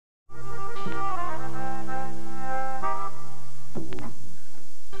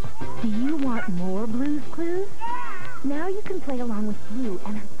along with Blue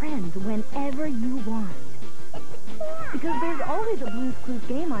and her friends whenever you want. Because there's always a Blue's Clues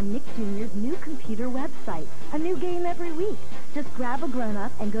game on Nick Jr.'s new computer website. A new game every week. Just grab a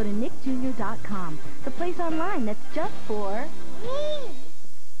grown-up and go to nickjr.com, the place online that's just for me.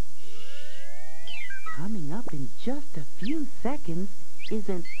 Coming up in just a few seconds is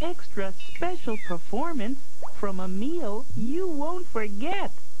an extra special performance from a meal you won't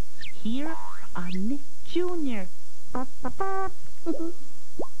forget. Here on Nick Jr.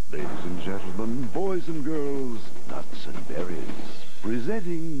 Ladies and gentlemen, boys and girls, nuts and berries,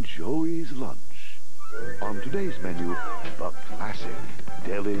 presenting Joey's Lunch. On today's menu, the classic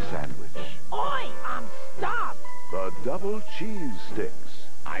deli sandwich. Oi, I'm stopped! The double cheese sticks.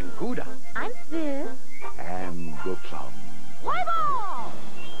 I'm Gouda. I'm Sis. And the plum. Play ball!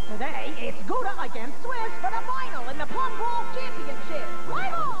 Today, it's Gouda against Swiss for the final in the Plum Ball Championship. Play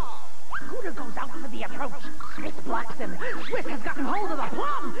ball! Gouda goes out for the approach. Swiss blocks him. Swiss has gotten hold of the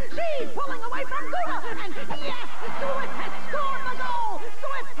plum. She's pulling away from Gouda. And yes, Swiss has scored the goal.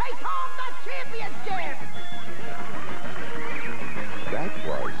 Swiss takes home the championship. That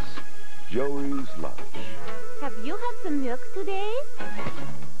was Joey's Lunch. Have you had some milk today?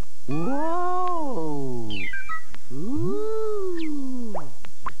 Whoa! Ooh!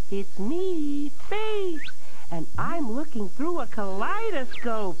 It's me, Face, and I'm looking through a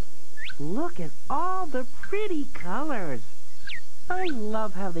kaleidoscope. Look at all the pretty colors. I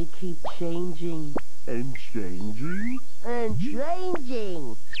love how they keep changing. And changing? And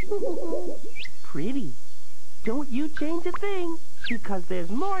changing. Pretty. Don't you change a thing, because there's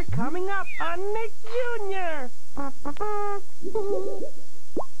more coming up on Nick Jr.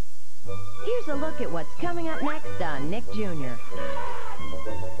 Here's a look at what's coming up next on Nick Jr.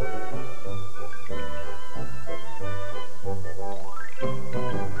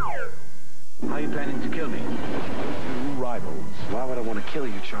 How are you planning to kill me? Two rivals. Why would I want to kill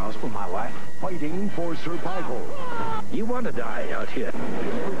you, Charles, with my wife? Fighting for survival. You want to die out here.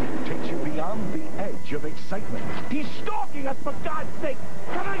 This movie takes you beyond the edge of excitement. He's stalking us, for God's sake!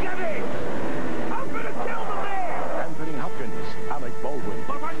 Come and get me! I'm gonna kill the man! Anthony Hopkins, Alec Baldwin.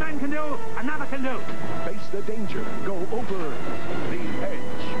 What one man can do, another can do. Face the danger. Go over the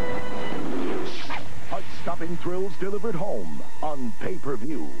edge. Heart-stopping thrills delivered home on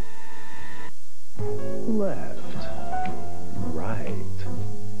pay-per-view. Left, right,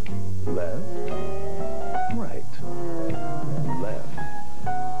 left, right, left,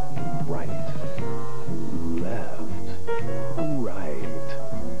 right, left, right,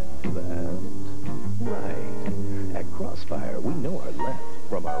 left, right. At Crossfire, we know our left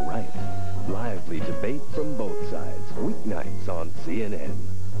from our right. Lively debate from both sides, weeknights on CNN.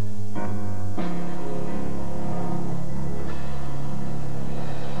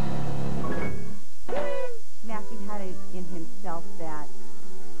 Matthew had it in himself that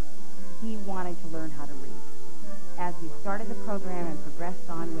he wanted to learn how to read. As we started the program and progressed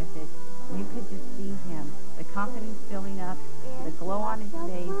on with it, you could just see him, the confidence building up, the glow on his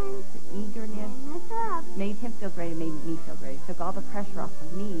face, the eagerness, made him feel great and made me feel great. It took all the pressure off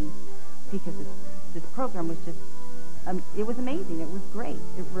of me because this program was just, it was amazing. It was great.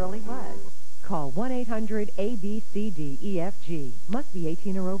 It really was. Call 1-800-ABCDEFG. Must be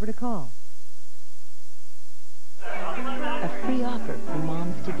 18 or over to call. A free offer for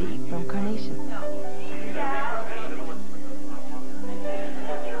moms-to-be from Carnations.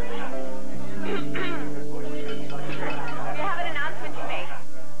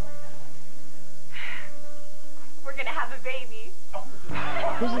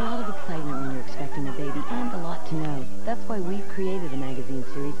 There's a lot of excitement when you're expecting a baby and a lot to know. That's why we've created a magazine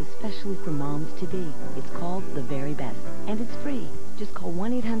series especially for moms-to-be. It's called The Very Best, and it's free. Just call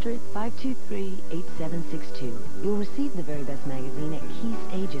 1-800-523-8762. You'll receive The Very Best magazine at key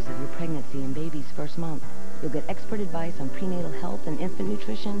stages of your pregnancy and baby's first month. You'll get expert advice on prenatal health and infant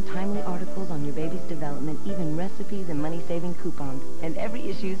nutrition, timely articles on your baby's development, even recipes and money-saving coupons. And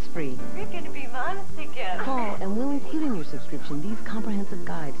every issue is free. We're going to be moms together. Call, and we'll include in your subscription these comprehensive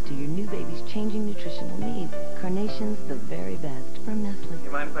guides to your new baby's changing nutritional needs. Carnations, the very best from Nestle.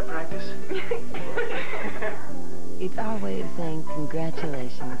 You mind if I practice? It's our way of saying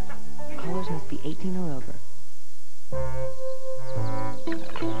congratulations. Callers must be 18 or over.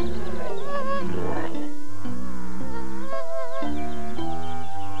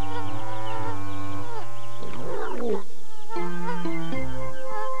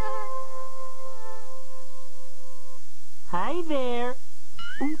 Hi there.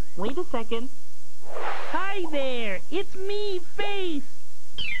 Wait a second. Hi there. It's me, Face.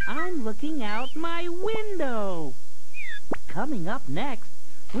 I'm looking out my window. Coming up next,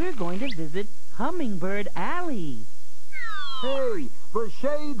 we're going to visit Hummingbird Alley. Hey, the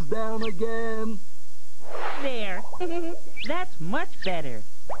shade's down again. There. That's much better.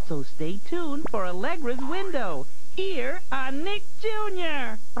 So stay tuned for Allegra's Window, here on Nick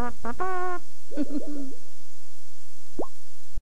Jr.